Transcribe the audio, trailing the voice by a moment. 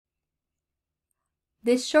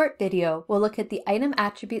This short video will look at the Item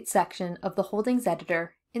Attributes section of the Holdings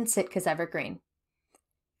Editor in Sitka's Evergreen.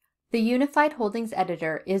 The Unified Holdings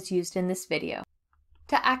Editor is used in this video.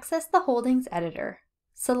 To access the Holdings Editor,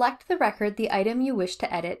 select the record the item you wish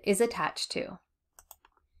to edit is attached to.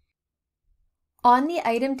 On the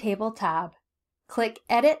Item Table tab, click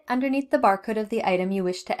Edit underneath the barcode of the item you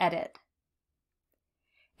wish to edit.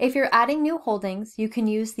 If you're adding new holdings, you can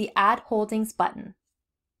use the Add Holdings button.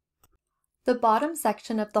 The bottom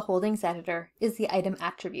section of the Holdings Editor is the Item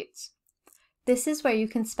Attributes. This is where you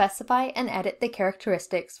can specify and edit the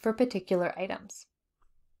characteristics for particular items.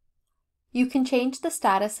 You can change the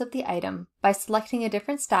status of the item by selecting a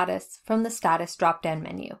different status from the Status drop-down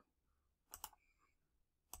menu.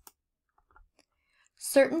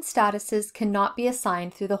 Certain statuses cannot be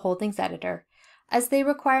assigned through the Holdings Editor, as they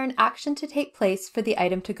require an action to take place for the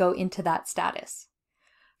item to go into that status.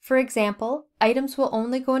 For example, items will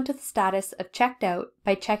only go into the status of checked out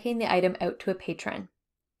by checking the item out to a patron.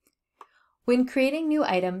 When creating new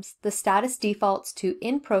items, the status defaults to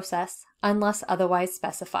In Process unless otherwise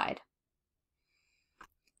specified.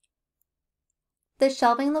 The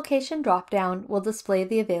Shelving Location dropdown will display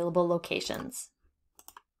the available locations.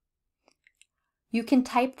 You can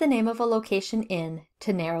type the name of a location in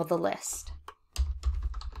to narrow the list.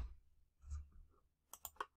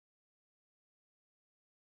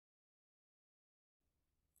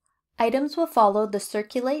 Items will follow the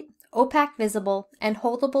Circulate, Opaque Visible, and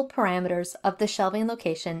Holdable parameters of the shelving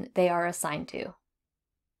location they are assigned to.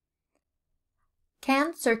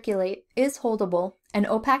 Can Circulate, Is Holdable, and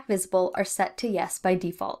Opaque Visible are set to Yes by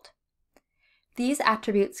default. These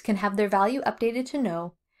attributes can have their value updated to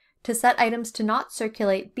No to set items to not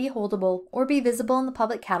circulate, be holdable, or be visible in the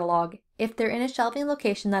public catalog if they're in a shelving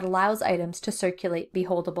location that allows items to circulate, be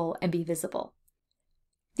holdable, and be visible.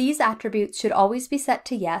 These attributes should always be set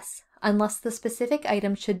to Yes, unless the specific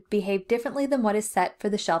item should behave differently than what is set for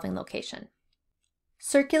the shelving location.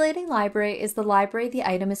 Circulating library is the library the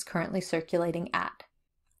item is currently circulating at.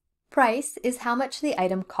 Price is how much the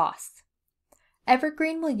item costs.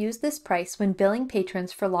 Evergreen will use this price when billing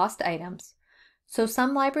patrons for lost items, so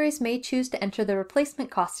some libraries may choose to enter the replacement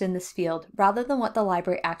cost in this field rather than what the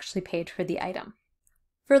library actually paid for the item.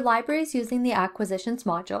 For libraries using the Acquisitions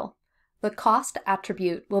module, the cost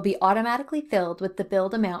attribute will be automatically filled with the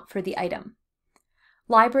billed amount for the item.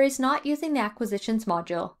 Libraries not using the Acquisitions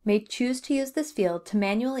module may choose to use this field to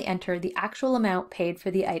manually enter the actual amount paid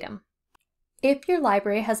for the item. If your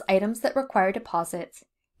library has items that require deposits,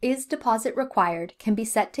 Is Deposit Required can be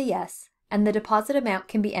set to Yes, and the deposit amount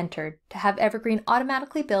can be entered to have Evergreen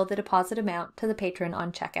automatically bill the deposit amount to the patron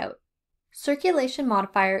on checkout. Circulation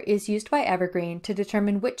modifier is used by Evergreen to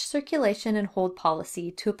determine which circulation and hold policy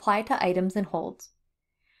to apply to items and holds.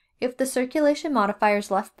 If the circulation modifier is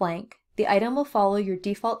left blank, the item will follow your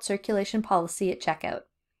default circulation policy at checkout.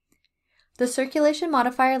 The circulation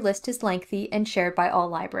modifier list is lengthy and shared by all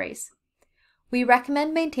libraries. We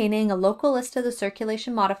recommend maintaining a local list of the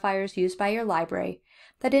circulation modifiers used by your library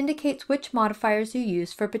that indicates which modifiers you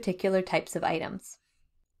use for particular types of items.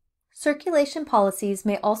 Circulation policies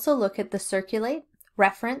may also look at the Circulate,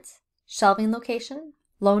 Reference, Shelving Location,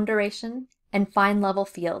 Loan Duration, and Fine Level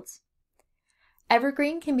fields.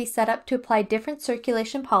 Evergreen can be set up to apply different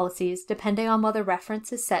circulation policies depending on whether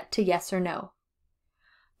reference is set to Yes or No.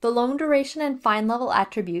 The Loan Duration and Fine Level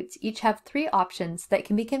attributes each have 3 options that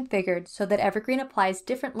can be configured so that Evergreen applies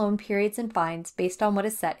different loan periods and fines based on what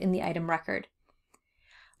is set in the item record.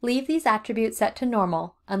 Leave these attributes set to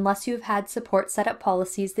normal unless you have had support setup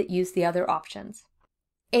policies that use the other options.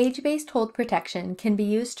 Age-based hold protection can be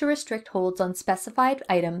used to restrict holds on specified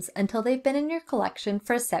items until they've been in your collection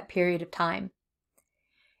for a set period of time.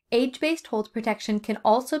 Age-based hold protection can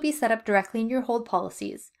also be set up directly in your hold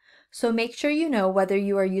policies, so make sure you know whether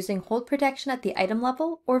you are using hold protection at the item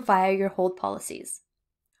level or via your hold policies.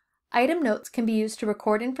 Item notes can be used to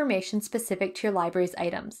record information specific to your library's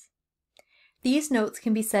items. These notes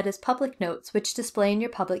can be set as public notes which display in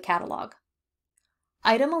your public catalog.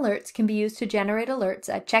 Item alerts can be used to generate alerts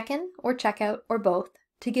at check-in or checkout or both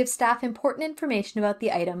to give staff important information about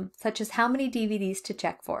the item, such as how many DVDs to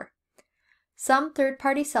check for. Some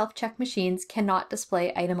third-party self-check machines cannot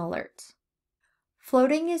display item alerts.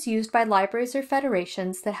 Floating is used by libraries or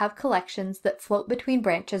federations that have collections that float between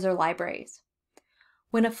branches or libraries.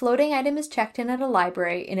 When a floating item is checked in at a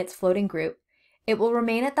library in its floating group, it will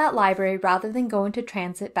remain at that library rather than go into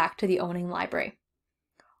transit back to the owning library.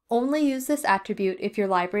 Only use this attribute if your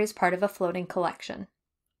library is part of a floating collection.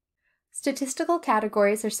 Statistical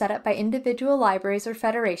categories are set up by individual libraries or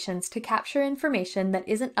federations to capture information that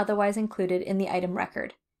isn't otherwise included in the item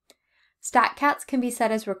record. Statcats can be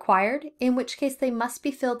set as required, in which case they must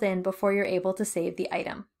be filled in before you're able to save the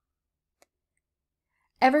item.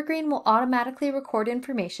 Evergreen will automatically record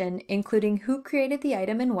information including who created the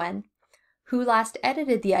item and when, who last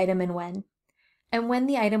edited the item and when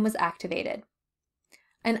the item was activated.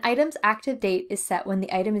 An item's active date is set when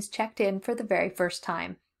the item is checked in for the very first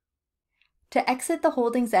time. To exit the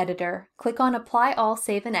Holdings editor, click on Apply All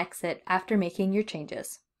Save and Exit after making your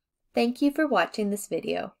changes. Thank you for watching this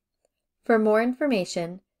video. For more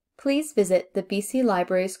information, please visit the BC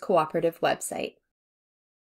Libraries Cooperative website.